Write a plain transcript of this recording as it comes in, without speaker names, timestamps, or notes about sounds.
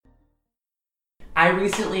I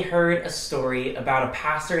recently heard a story about a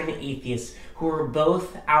pastor and an atheist who were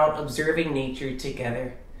both out observing nature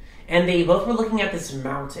together. And they both were looking at this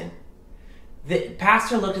mountain. The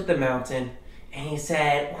pastor looked at the mountain and he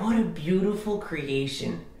said, "What a beautiful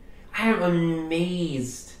creation. I am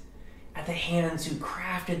amazed at the hands who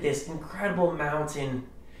crafted this incredible mountain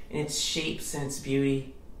in its shapes and its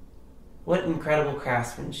beauty. What incredible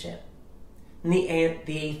craftsmanship." And the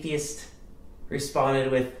atheist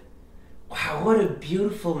responded with, "Wow, what a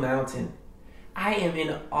beautiful mountain. I am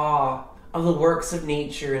in awe of the works of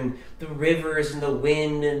nature and the rivers and the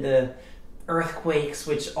wind and the earthquakes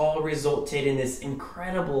which all resulted in this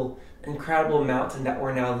incredible mountain that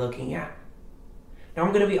we're now looking at." Now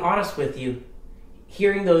I'm going to be honest with you.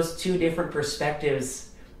 Hearing those two different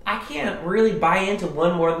perspectives, I can't really buy into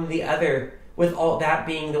one more than the other with all that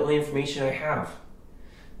being the only information I have.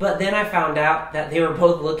 But then I found out that they were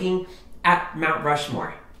both looking at Mount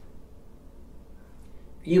Rushmore.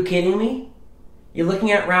 Are you kidding me? You're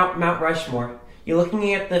looking at Mount Rushmore. You're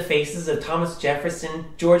looking at the faces of Thomas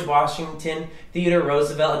Jefferson, George Washington, Theodore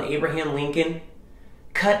Roosevelt, and Abraham Lincoln,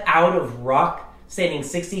 cut out of rock, standing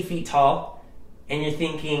 60 feet tall, and you're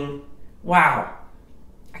thinking, wow,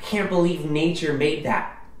 I can't believe nature made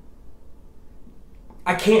that.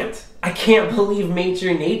 I can't believe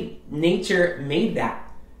nature made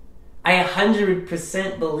that. I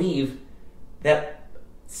 100% believe that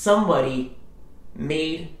somebody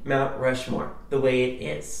made Mount Rushmore the way it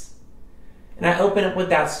is. And I open up with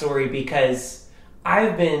that story because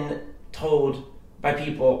I've been told by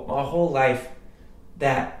people my whole life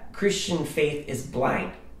that Christian faith is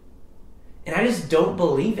blind. And I just don't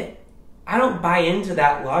believe it. I don't buy into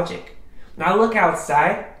that logic. When I look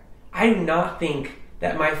outside, I do not think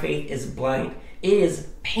that my faith is blind. It is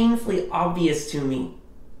painfully obvious to me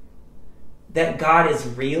that God is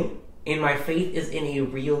real and my faith is in a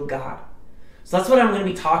real God. So that's what I'm going to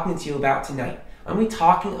be talking to you about tonight. I'm going to be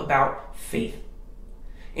talking about faith.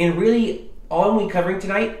 And really, all I'm going to be covering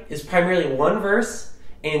tonight is primarily one verse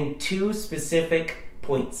and two specific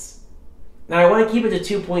points. Now, I want to keep it to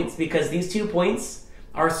 2 points because these 2 points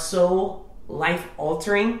are so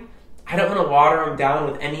life-altering. I don't want to water them down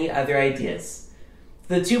with any other ideas.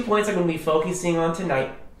 The 2 points I'm going to be focusing on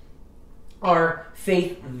tonight are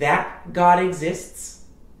faith that God exists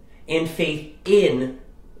and faith in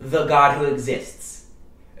the God who exists.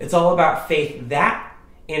 It's all about faith that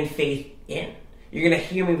and faith in. You're going to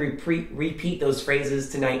hear me repeat those phrases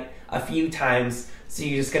tonight a few times, so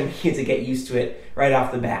you're just going to need to get used to it right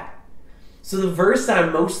off the bat. So the verse that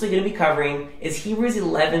I'm mostly going to be covering is Hebrews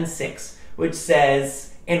 11:6, which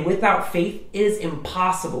says, "And without faith it is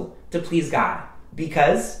impossible to please God,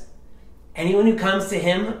 because anyone who comes to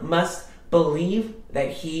him must believe that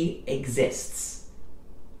he exists."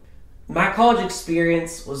 My college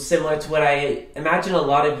experience was similar to what I imagine a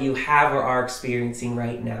lot of you have or are experiencing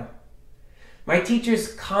right now. My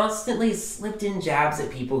teachers constantly slipped in jabs at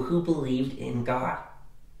people who believed in God.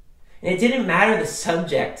 And it didn't matter the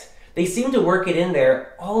subject. They seemed to work it in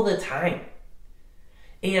there all the time.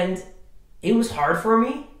 And it was hard for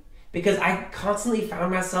me because I constantly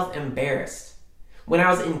found myself embarrassed. When I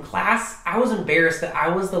was in class, I was embarrassed that I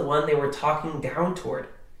was the one they were talking down toward.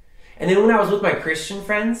 And then when I was with my Christian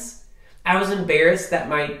friends, I was embarrassed that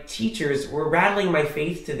my teachers were rattling my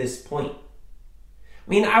faith to this point. I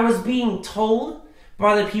mean, I was being told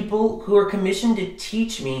by the people who were commissioned to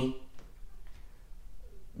teach me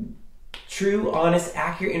true, honest,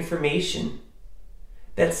 accurate information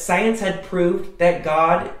that science had proved that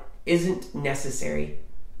God isn't necessary.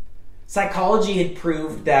 Psychology had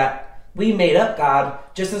proved that we made up God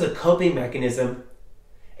just as a coping mechanism.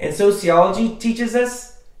 And sociology teaches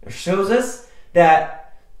us, or shows us, that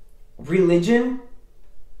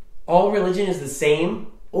all religion is the same,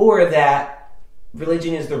 or that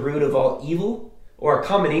religion is the root of all evil, or a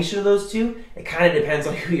combination of those two. It kind of depends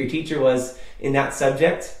on who your teacher was in that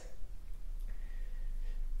subject.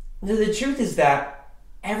 The truth is that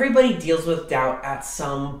everybody deals with doubt at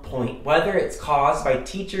some point, whether it's caused by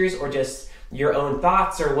teachers or just your own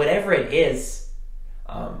thoughts or whatever it is.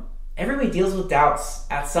 Everybody deals with doubts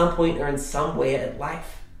at some point or in some way in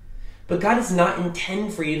life. But God does not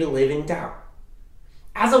intend for you to live in doubt.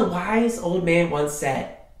 As a wise old man once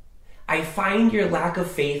said, "I find your lack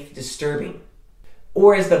of faith disturbing."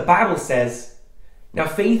 Or as the Bible says, "Now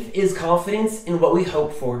faith is confidence in what we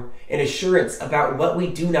hope for and assurance about what we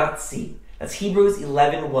do not see." That's Hebrews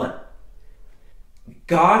 11:1.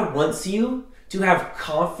 God wants you to have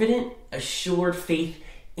confident, assured faith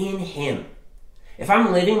in Him. If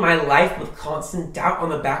I'm living my life with constant doubt on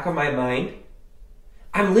the back of my mind,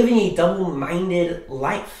 I'm living a double-minded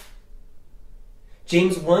life.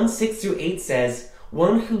 James 1:6-8 says,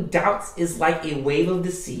 One who doubts is like a wave of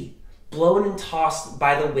the sea, blown and tossed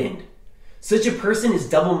by the wind. Such a person is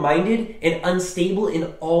double-minded and unstable in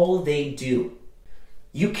all they do.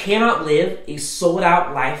 You cannot live a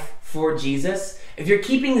sold-out life for Jesus if you're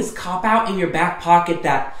keeping this cop-out in your back pocket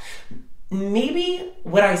that maybe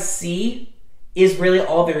what I see is really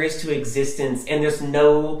all there is to existence, and there's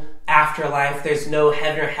no afterlife, there's no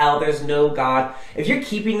heaven or hell, there's no God. If you're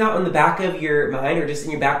keeping that on the back of your mind or just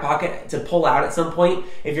in your back pocket to pull out at some point,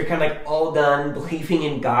 if you're kind of like all done believing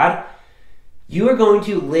in God, you are going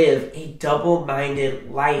to live a double-minded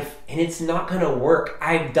life, and it's not going to work.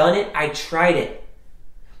 I've done it. I tried it.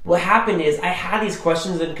 What happened is I had these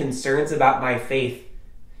questions and concerns about my faith,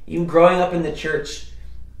 even growing up in the church,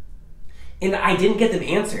 and I didn't get them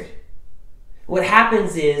answered. What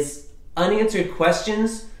happens is unanswered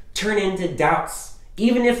questions turn into doubts,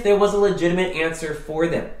 even if there was a legitimate answer for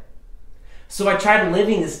them. So I tried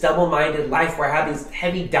living this double-minded life where I had these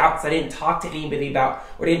heavy doubts I didn't talk to anybody about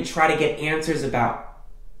or didn't try to get answers about.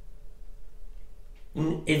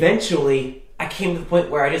 And eventually, I came to the point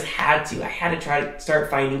where I just had to. I had to try to start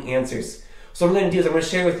finding answers. So what I'm going to do is I'm going to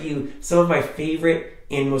share with you some of my favorite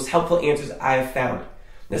and most helpful answers I've found.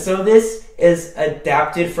 Now, some of this is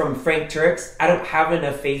adapted from Frank Turek's I Don't Have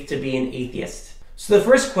Enough Faith to Be an Atheist. So the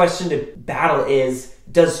first question to battle is,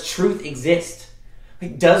 does truth exist?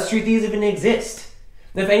 Like, does truth even exist?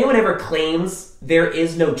 Now, if anyone ever claims there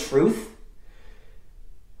is no truth,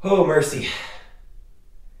 oh mercy.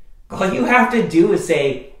 All you have to do is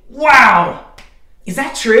say, wow, is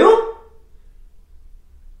that true?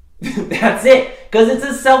 That's it, because it's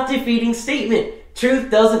a self-defeating statement.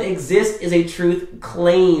 Truth doesn't exist is a truth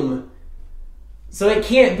claim. So it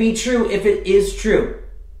can't be true if it is true.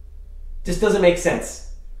 Just doesn't make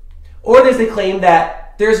sense. Or there's the claim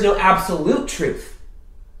that there's no absolute truth.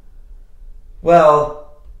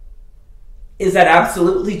 Well, is that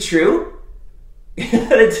absolutely true?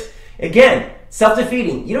 Again,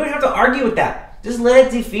 self-defeating. You don't have to argue with that. Just let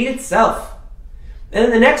it defeat itself. And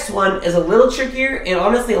then the next one is a little trickier and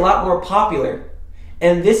honestly a lot more popular.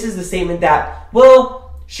 And this is the statement that,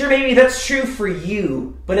 well, sure, maybe that's true for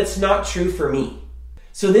you, but it's not true for me.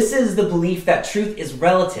 So this is the belief that truth is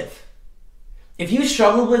relative. If you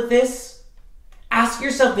struggle with this, ask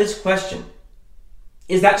yourself this question.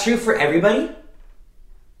 Is that true for everybody?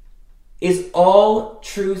 Is all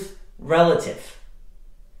truth relative?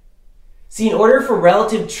 See, in order for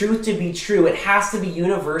relative truth to be true, it has to be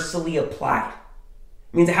universally applied.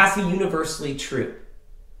 It means it has to be universally true.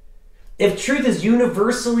 If truth is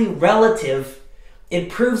universally relative, it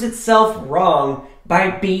proves itself wrong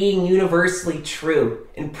by being universally true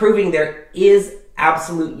and proving there is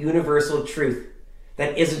absolute universal truth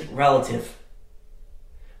that isn't relative.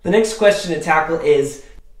 The next question to tackle is,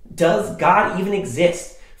 does God even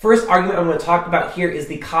exist? First argument I'm going to talk about here is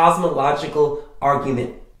the cosmological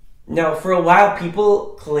argument. Now, for a while,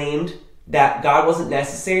 people claimed that God wasn't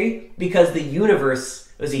necessary because the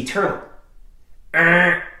universe was eternal.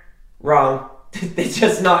 Wrong. It's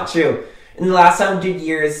just not true. In the last 100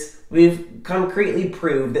 years, we've concretely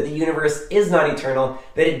proved that the universe is not eternal,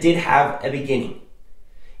 that it did have a beginning.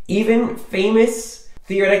 Even famous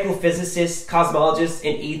theoretical physicist, cosmologist,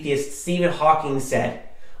 and atheist Stephen Hawking said,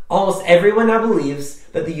 almost everyone now believes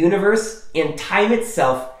that the universe and time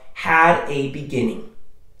itself had a beginning.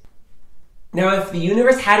 Now, if the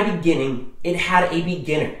universe had a beginning, it had a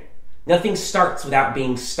beginner. Nothing starts without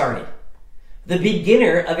being started. The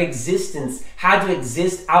beginner of existence had to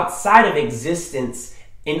exist outside of existence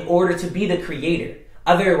in order to be the creator.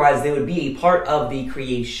 Otherwise, they would be a part of the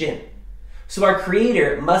creation. So our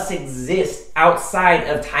creator must exist outside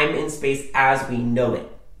of time and space as we know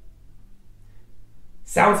it.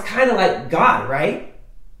 Sounds kind of like God, right?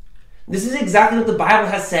 This is exactly what the Bible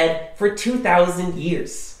has said for 2,000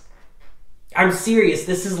 years. I'm serious.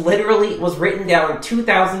 This is literally was written down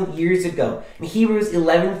 2,000 years ago in Hebrews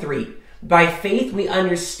 11:3. By faith, we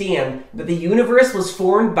understand that the universe was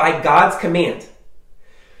formed by God's command,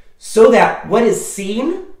 so that what is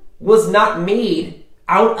seen was not made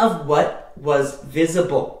out of what was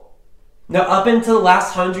visible. Now, up until the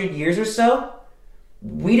last 100 years or so,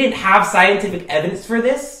 we didn't have scientific evidence for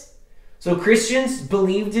this, so Christians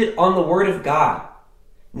believed it on the Word of God.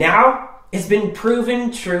 Now, it's been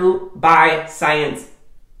proven true by science.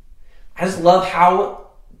 I just love how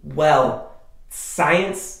well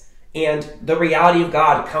science and the reality of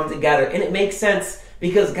God come together. And it makes sense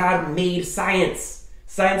because God made science.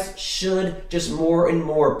 Science should just more and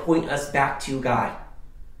more point us back to God.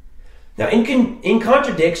 Now, in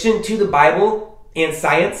contradiction to the Bible and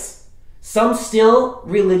science, some still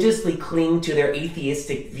religiously cling to their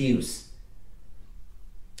atheistic views.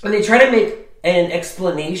 And they try to make an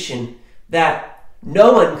explanation that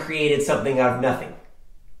no one created something out of nothing.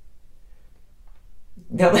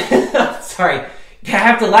 No, sorry, I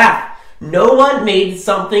have to laugh. No one made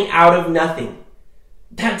something out of nothing.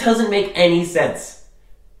 That doesn't make any sense.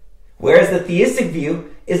 Whereas the theistic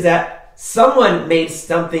view is that someone made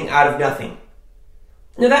something out of nothing.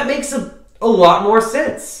 Now that makes a lot more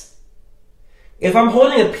sense. If I'm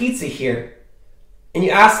holding a pizza here, and you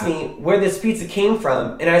ask me where this pizza came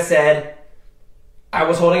from, and I said, I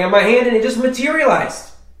was holding it in my hand and it just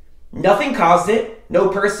materialized. Nothing caused it, no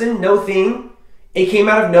person, no thing. It came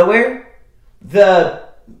out of nowhere. The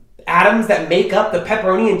atoms that make up the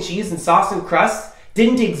pepperoni and cheese and sauce and crust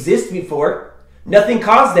didn't exist before. Nothing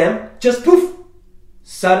caused them, just poof.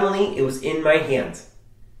 Suddenly it was in my hand.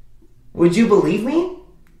 Would you believe me?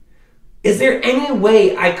 Is there any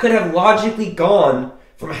way I could have logically gone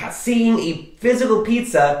from seeing a physical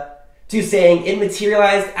pizza to saying it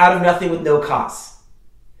materialized out of nothing with no cause?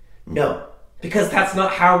 No, because that's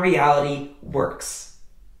not how reality works.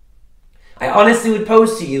 I honestly would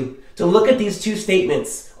pose to you to look at these two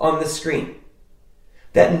statements on the screen.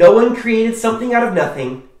 That no one created something out of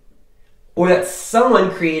nothing, or that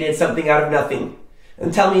someone created something out of nothing,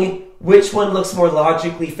 and tell me which one looks more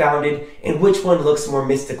logically founded and which one looks more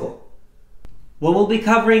mystical. What we'll be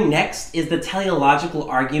covering next is the teleological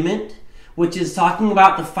argument, which is talking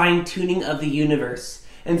about the fine-tuning of the universe.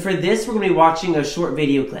 And for this, we're going to be watching a short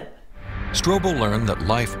video clip. Strobel learned that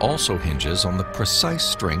life also hinges on the precise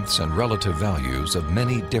strengths and relative values of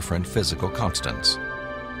many different physical constants.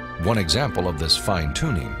 One example of this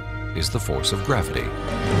fine-tuning is the force of gravity.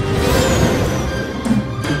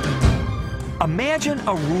 Imagine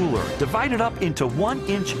a ruler divided up into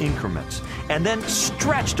 1-inch increments and then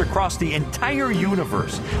stretched across the entire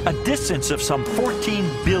universe, a distance of some 14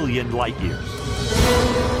 billion light years.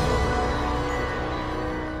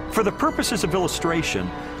 For the purposes of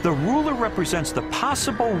illustration, the ruler represents the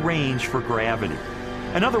possible range for gravity.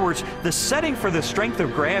 In other words, the setting for the strength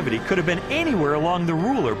of gravity could have been anywhere along the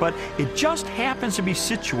ruler, but it just happens to be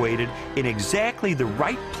situated in exactly the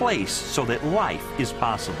right place so that life is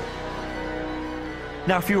possible.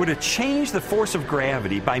 Now, if you were to change the force of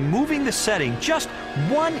gravity by moving the setting just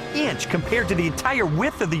 1 inch compared to the entire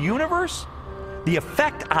width of the universe, the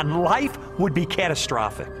effect on life would be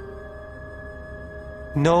catastrophic.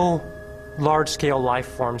 No large-scale life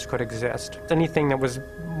forms could exist. Anything that was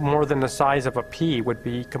more than the size of a pea would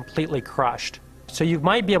be completely crushed. So you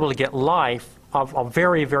might be able to get life of a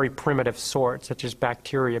very, very primitive sort, such as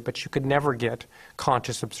bacteria, but you could never get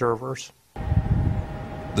conscious observers.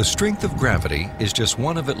 The strength of gravity is just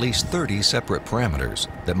one of at least 30 separate parameters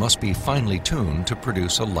that must be finely tuned to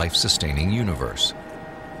produce a life-sustaining universe.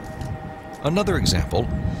 Another example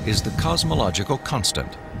is the cosmological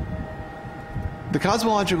constant. The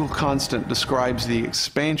cosmological constant describes the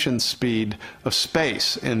expansion speed of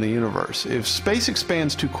space in the universe. If space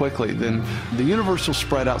expands too quickly, then the universe will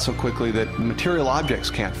spread out so quickly that material objects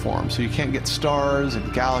can't form. So you can't get stars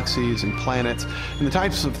and galaxies and planets and the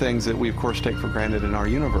types of things that we, of course, take for granted in our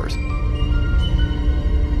universe.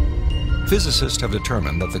 Physicists have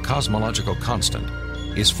determined that the cosmological constant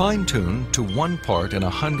is fine-tuned to 1 part in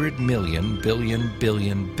 100 million billion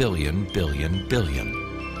billion billion billion billion.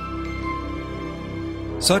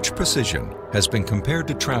 Such precision has been compared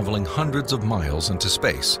to traveling hundreds of miles into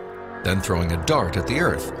space, then throwing a dart at the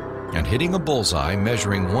Earth and hitting a bullseye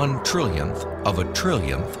measuring 1/trillionth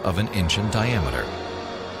of an inch in diameter,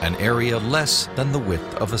 an area less than the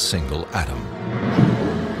width of a single atom.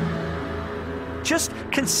 Just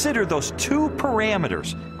consider those two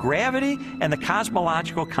parameters, gravity and the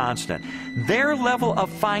cosmological constant. Their level of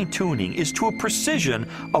fine-tuning is to a precision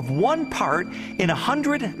of 1 part in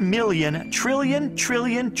 100 million trillion,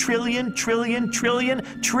 trillion, trillion, trillion,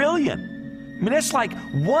 trillion, trillion. I mean, that's like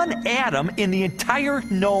 1 atom in the entire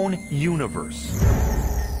known universe.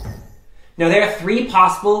 Now, there are 3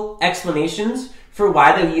 possible explanations for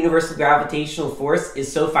why the universal gravitational force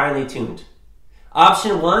is so finely tuned.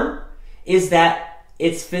 Option 1 is that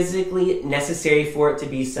it's physically necessary for it to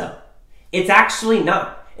be so. It's actually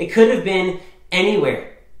not. It could have been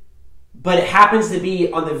anywhere, but it happens to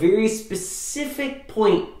be on the very specific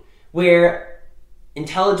point where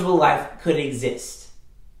intelligible life could exist.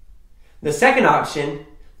 The second option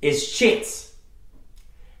is chance.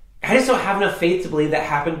 I just don't have enough faith to believe that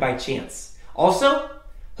happened by chance. Also,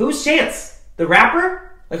 who's Chance? The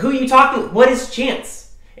rapper? Like, who are you talking? What is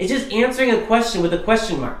Chance? It's just answering a question with a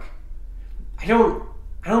question mark. I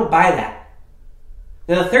don't buy that.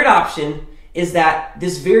 Now, the third option is that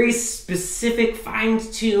this very specific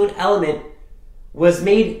fine-tuned element was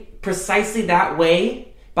made precisely that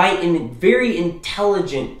way by a very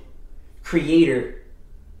intelligent creator,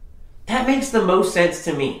 that makes the most sense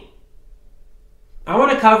to me. I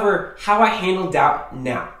want to cover how I handle doubt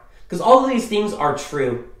now, because all of these things are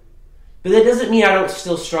true, but that doesn't mean I don't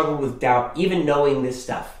still struggle with doubt, even knowing this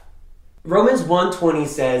stuff. Romans 1:20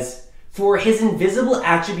 says, "For his invisible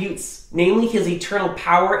attributes, namely his eternal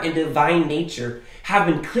power and divine nature, have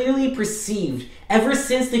been clearly perceived ever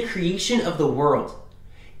since the creation of the world,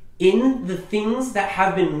 in the things that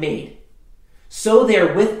have been made, so they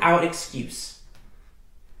are without excuse."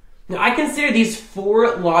 Now, I consider these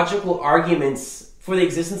 4 logical arguments for the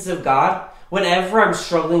existence of God whenever I'm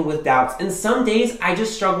struggling with doubts, and some days I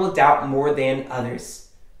just struggle with doubt more than others.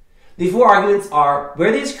 The 4 arguments are: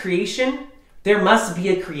 where there's creation, there must be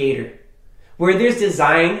a creator. Where there's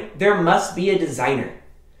design, there must be a designer.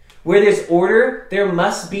 Where there's order, there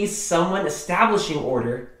must be someone establishing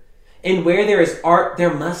order. And where there is art,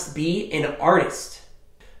 there must be an artist.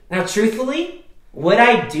 Now, truthfully, what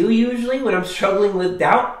I do usually when I'm struggling with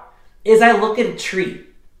doubt is I look at a tree,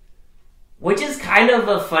 which is kind of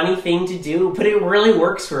a funny thing to do, but it really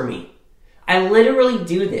works for me. I literally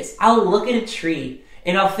do this. I'll look at a tree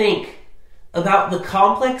and I'll think about the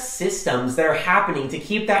complex systems that are happening to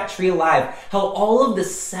keep that tree alive, how all of the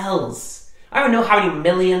cells, I don't know how many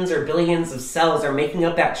millions or billions of cells are making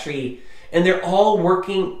up that tree, and they're all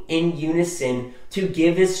working in unison to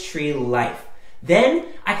give this tree life. Then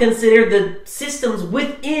I consider the systems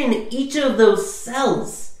within each of those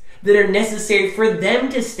cells that are necessary for them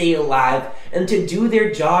to stay alive and to do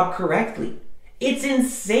their job correctly. It's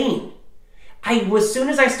insane. As soon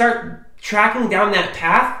as I start tracking down that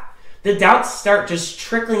path, the doubts start just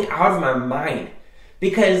trickling out of my mind,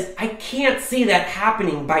 because I can't see that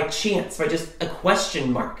happening by chance, by just a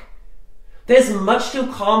question mark. That is much too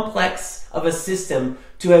complex of a system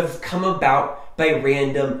to have come about by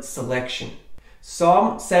random selection.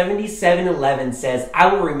 Psalm 77:11 says, "I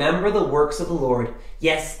will remember the works of the Lord.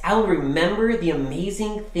 Yes, I will remember the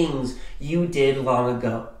amazing things you did long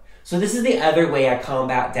ago." So this is the other way I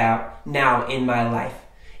combat doubt now in my life,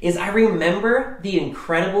 is I remember the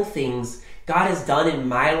incredible things God has done in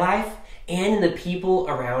my life and in the people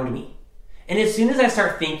around me. And as soon as I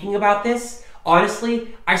start thinking about this,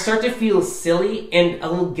 honestly, I start to feel silly and a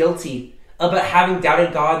little guilty about having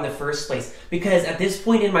doubted God in the first place, because at this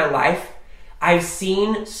point in my life, I've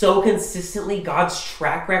seen so consistently God's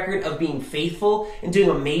track record of being faithful and doing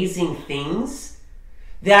amazing things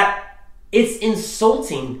that it's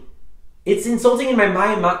insulting. It's insulting in my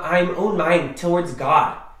own mind towards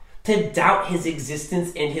God to doubt his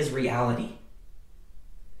existence and his reality.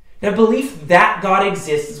 Now, belief that God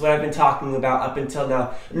exists is what I've been talking about up until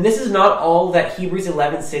now. And this is not all that Hebrews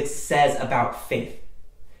 11:6 says about faith.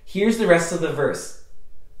 Here's the rest of the verse.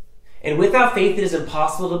 "And without faith it is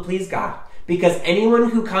impossible to please God, because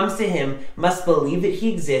anyone who comes to him must believe that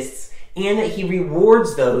he exists and that he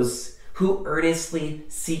rewards those who earnestly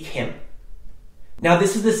seek him." Now,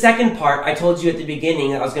 this is the second part I told you at the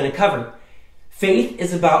beginning that I was going to cover. Faith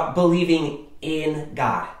is about believing in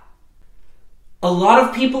God. A lot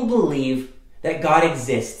of people believe that God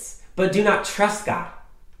exists, but do not trust God.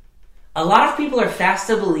 A lot of people are fast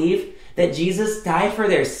to believe that Jesus died for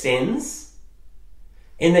their sins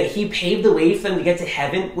and that he paved the way for them to get to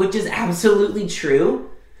heaven, which is absolutely true.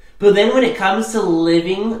 But then when it comes to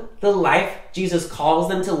living the life Jesus calls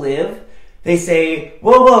them to live, they say,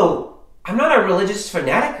 whoa, I'm not a religious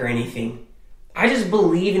fanatic or anything. I just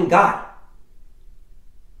believe in God.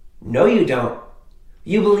 No, you don't.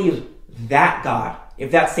 You believe that God,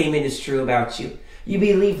 if that statement is true about you. You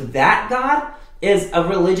believe that God is a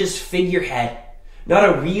religious figurehead, not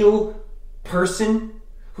a real person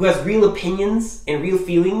who has real opinions and real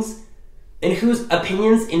feelings, and whose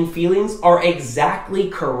opinions and feelings are exactly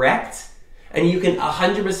correct, and you can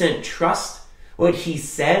 100% trust what he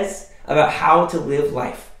says about how to live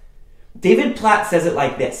life. David Platt says it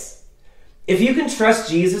like this: "If you can trust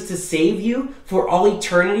Jesus to save you for all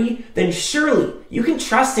eternity, then surely you can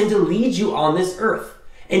trust him to lead you on this earth.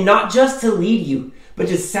 And not just to lead you, but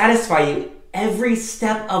to satisfy you every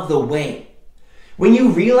step of the way. When you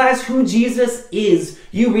realize who Jesus is,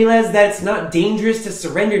 you realize that it's not dangerous to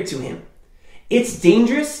surrender to him. It's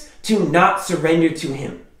dangerous to not surrender to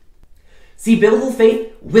him." See, biblical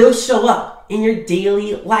faith will show up in your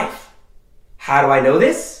daily life. How do I know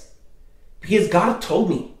this? Because God told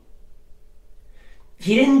me.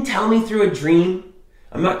 He didn't tell me through a dream.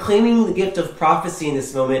 I'm not claiming the gift of prophecy in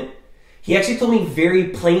this moment. He actually told me very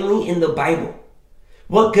plainly in the Bible.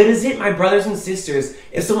 What good is it, my brothers and sisters,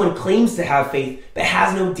 if someone claims to have faith but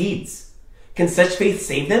has no deeds? Can such faith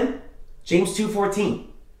save them? James 2:14.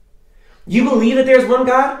 You believe that there's one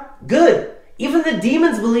God? Good. Even the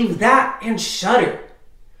demons believe that and shudder.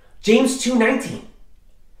 James 2:19.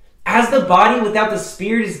 As the body without the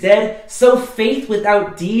spirit is dead, so faith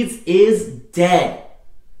without deeds is dead.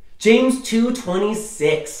 James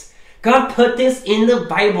 2:26. God put this in the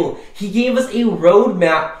Bible. He gave us a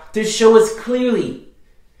roadmap to show us clearly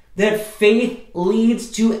that faith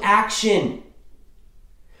leads to action.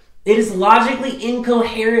 It is logically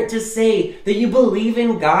incoherent to say that you believe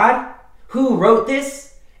in God, who wrote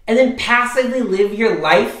this, and then passively live your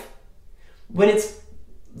life when it's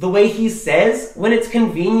the way he says, when it's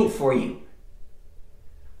convenient for you.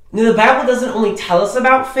 Now, the Bible doesn't only tell us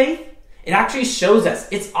about faith, it actually shows us.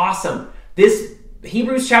 It's awesome. This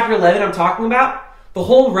Hebrews chapter 11 I'm talking about, the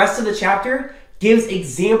whole rest of the chapter gives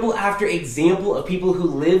example after example of people who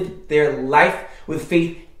lived their life with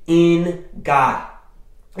faith in God.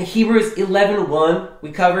 Hebrews 11:1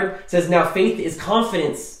 we covered says, now faith is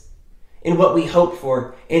confidence in what we hope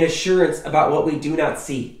for and assurance about what we do not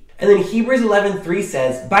see. And then Hebrews 11:3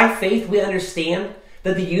 says, by faith we understand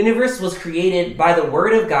that the universe was created by the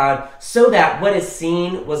word of God, so that what is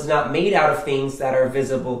seen was not made out of things that are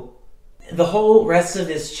visible. The whole rest of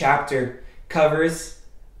this chapter covers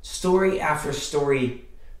story after story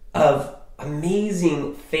of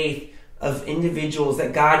amazing faith of individuals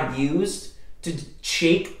that God used to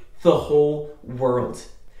shake the whole world.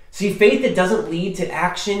 See, faith that doesn't lead to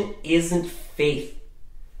action isn't faith.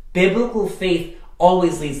 Biblical faith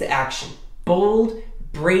always leads to action. Bold,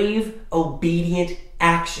 brave, obedient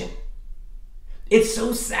action. It's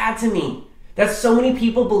so sad to me that so many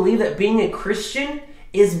people believe that being a Christian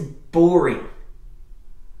is boring.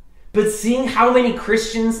 But seeing how many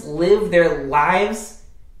Christians live their lives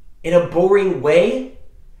in a boring way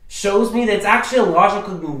shows me that it's actually a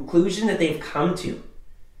logical conclusion that they've come to.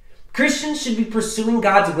 Christians should be pursuing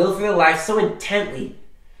God's will for their life so intently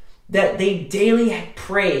that they daily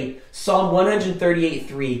pray Psalm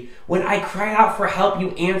 138:3. When I cried out for help,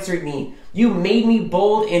 you answered me. You made me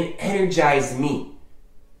bold and energized me.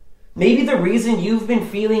 Maybe the reason you've been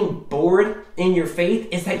feeling bored in your faith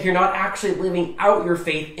is that you're not actually living out your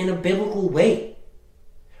faith in a biblical way.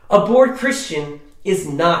 A bored Christian is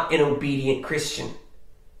not an obedient Christian.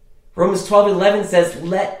 Romans 12:11 says,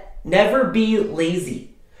 never be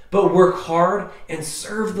lazy, but work hard and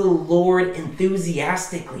serve the Lord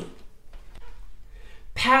enthusiastically.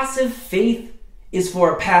 Passive faith is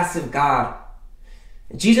for a passive God.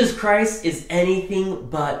 Jesus Christ is anything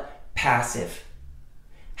but passive.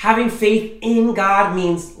 Having faith in God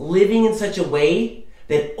means living in such a way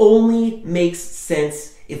that only makes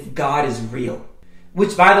sense if God is real.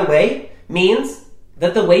 Which, by the way, means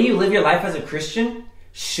that the way you live your life as a Christian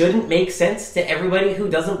shouldn't make sense to everybody who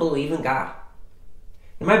doesn't believe in God.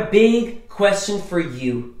 And my big question for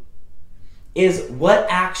you is, what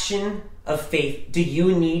action of faith do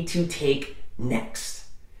you need to take next?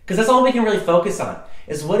 Because that's all we can really focus on,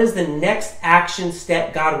 is what is the next action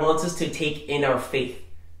step God wants us to take in our faith.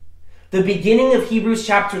 The beginning of Hebrews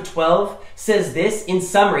chapter 12 says this in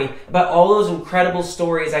summary about all those incredible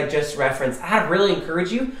stories I just referenced. I'd really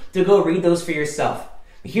encourage you to go read those for yourself.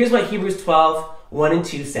 Here's what Hebrews 12:1 and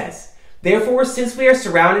 2 says. Therefore, since we are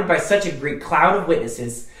surrounded by such a great cloud of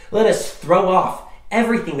witnesses, let us throw off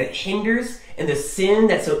everything that hinders and the sin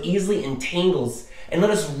that so easily entangles, and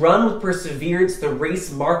let us run with perseverance the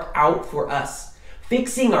race marked out for us,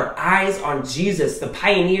 fixing our eyes on Jesus, the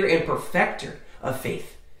pioneer and perfecter of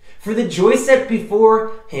faith. For the joy set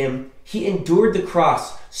before him, he endured the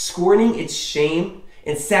cross, scorning its shame,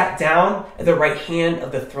 and sat down at the right hand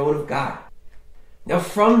of the throne of God. Now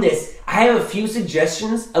from this, I have a few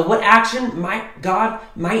suggestions of what action God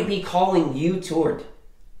might be calling you toward.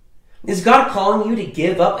 Is God calling you to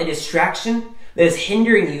give up a distraction that is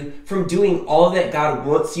hindering you from doing all that God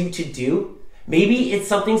wants you to do? Maybe it's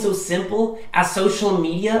something so simple as social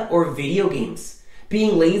media or video games.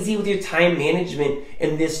 Being lazy with your time management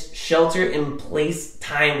in this shelter-in-place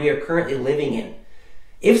time we are currently living in.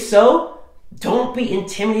 If so, don't be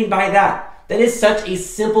intimidated by that. That is such a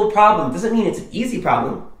simple problem. Doesn't mean it's an easy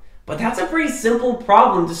problem, but that's a pretty simple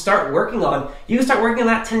problem to start working on. You can start working on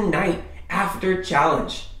that tonight after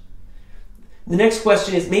challenge. The next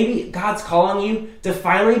question is, maybe God's calling you to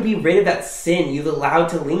finally be rid of that sin you've allowed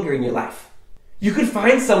to linger in your life. You could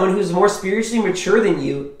find someone who's more spiritually mature than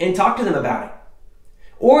you and talk to them about it.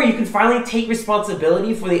 Or you can finally take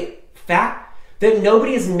responsibility for the fact that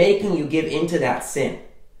nobody is making you give into that sin.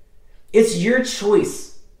 It's your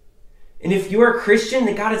choice. And if you're a Christian,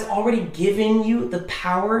 then God has already given you the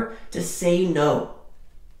power to say no.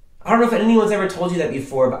 I don't know if anyone's ever told you that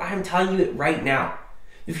before, but I'm telling you it right now.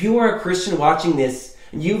 If you are a Christian watching this,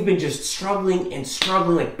 and you've been just struggling and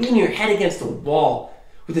struggling, like beating your head against a wall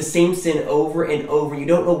with the same sin over and over, and you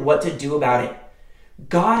don't know what to do about it,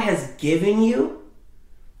 God has given you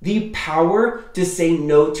the power to say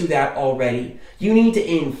no to that already. You need to,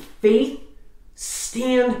 in faith,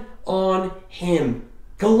 stand on him.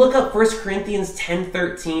 Go look up 1 Corinthians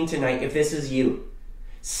 10:13 tonight if this is you.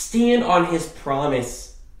 Stand on his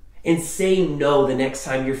promise and say no the next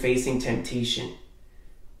time you're facing temptation.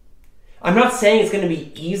 I'm not saying it's going to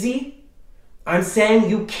be easy. I'm saying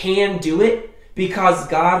you can do it because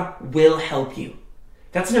God will help you.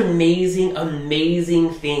 That's an amazing,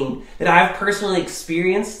 amazing thing that I've personally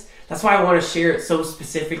experienced. That's why I want to share it so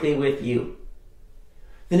specifically with you.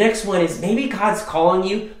 The next one is maybe God's calling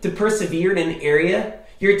you to persevere in an area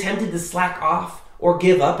you're tempted to slack off or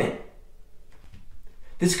give up in.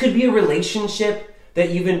 This could be a relationship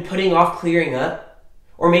that you've been putting off clearing up,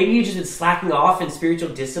 or maybe you've just been slacking off in spiritual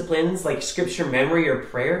disciplines like scripture memory or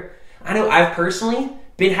prayer. I know I've personally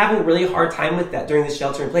been having a really hard time with that during this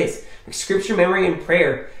shelter in place. Like scripture memory and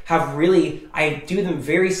prayer I do them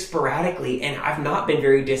very sporadically, and I've not been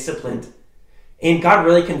very disciplined. And God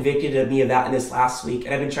really convicted me of that in this last week,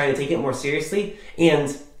 and I've been trying to take it more seriously.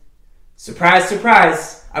 And surprise,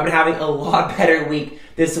 surprise, I've been having a lot better week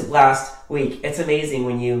this last week. It's amazing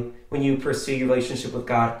when you pursue your relationship with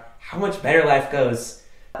God, how much better life goes.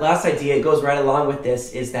 Last idea, it goes right along with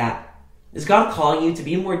this, is God calling you to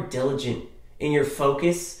be more diligent in your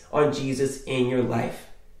focus on Jesus in your life?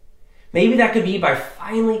 Maybe that could be by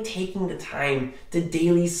finally taking the time to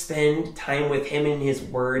daily spend time with him in his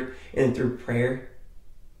word and through prayer.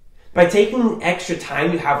 By taking extra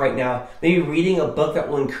time you have right now, maybe reading a book that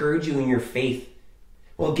will encourage you in your faith,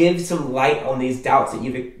 will give some light on these doubts that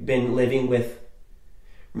you've been living with.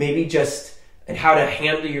 Maybe just and how to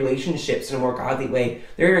handle your relationships in a more godly way.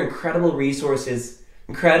 There are incredible resources,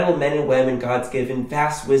 incredible men and women God's given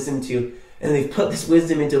vast wisdom to, and they've put this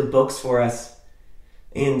wisdom into books for us.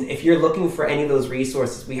 And if you're looking for any of those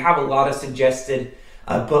resources, we have a lot of suggested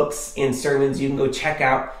books and sermons you can go check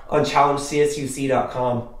out on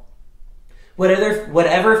challengecsUC.com.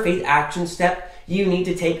 Whatever faith action step you need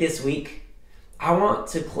to take this week, I want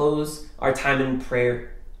to close our time in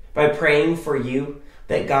prayer by praying for you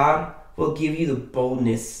that God will give you the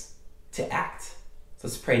boldness to act. So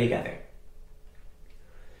let's pray together.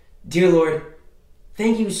 Dear Lord,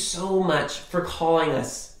 thank you so much for calling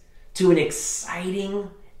us to an exciting,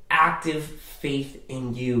 active faith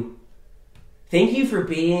in you. Thank you for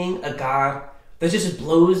being a God that just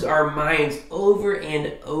blows our minds over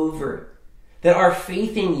and over. That our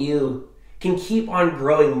faith in you can keep on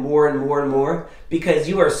growing more and more and more because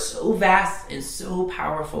you are so vast and so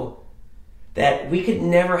powerful that we could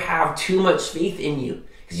never have too much faith in you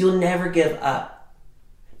because you'll never give up.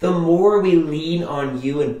 The more we lean on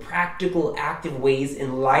you in practical, active ways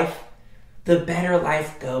in life, the better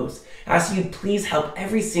life goes. I ask you, please help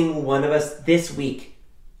every single one of us this week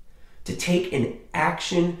to take an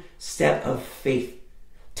action step of faith,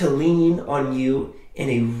 to lean on you in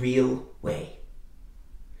a real way.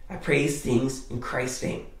 I pray these things in Christ's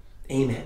name. Amen.